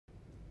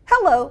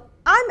Hello,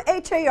 I'm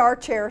HAR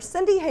Chair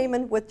Cindy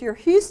Hamann with your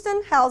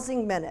Houston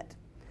Housing Minute.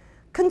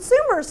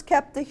 Consumers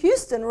kept the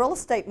Houston real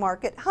estate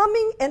market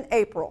humming in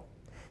April.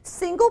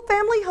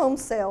 Single-family home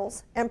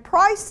sales and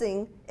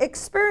pricing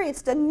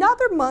experienced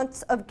another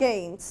month of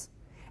gains,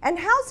 and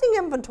housing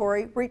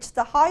inventory reached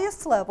the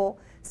highest level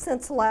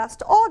since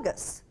last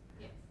August.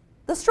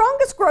 The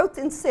strongest growth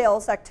in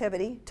sales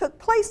activity took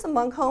place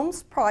among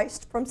homes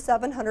priced from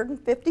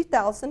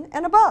 $750,000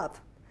 and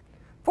above.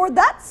 For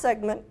that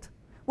segment,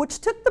 which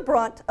took the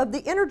brunt of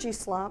the energy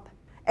slump,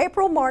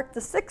 April marked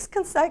the sixth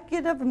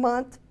consecutive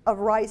month of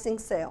rising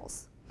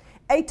sales.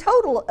 A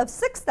total of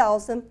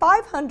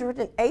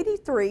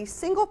 6,583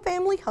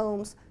 single-family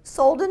homes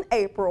sold in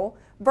April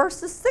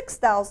versus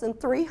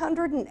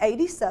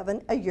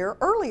 6,387 a year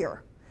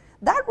earlier.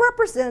 That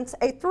represents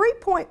a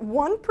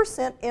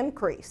 3.1%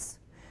 increase.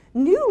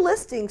 New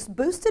listings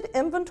boosted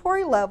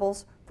inventory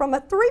levels from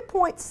a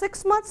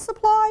 3.6-month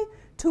supply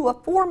to a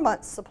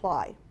 4-month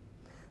supply.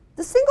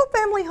 The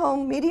single-family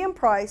home median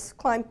price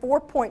climbed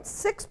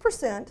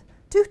 4.6%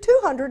 to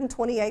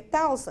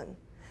 $228,000.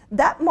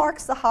 That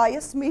marks the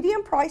highest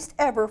median price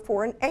ever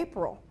for an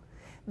April.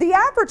 The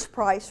average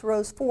price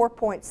rose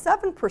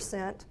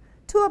 4.7%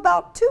 to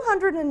about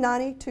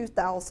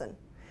 $292,000,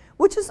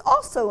 which is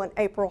also an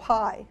April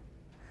high.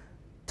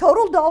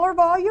 Total dollar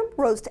volume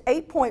rose to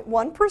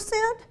 8.1%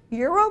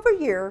 year over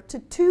year to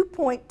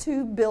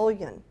 $2.2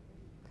 billion.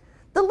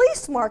 The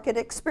lease market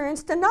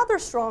experienced another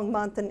strong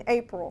month in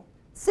April.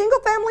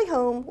 Single-family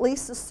home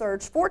leases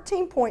surged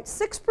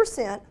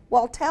 14.6%,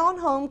 while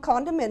townhome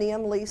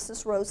condominium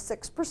leases rose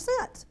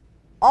 6%.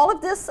 All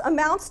of this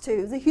amounts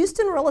to the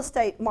Houston real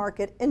estate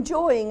market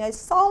enjoying a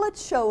solid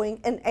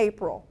showing in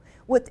April,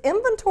 with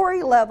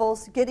inventory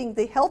levels getting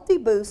the healthy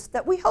boost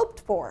that we hoped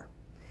for.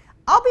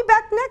 I'll be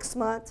back next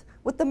month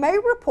with the May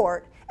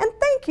report, and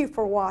thank you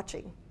for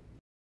watching.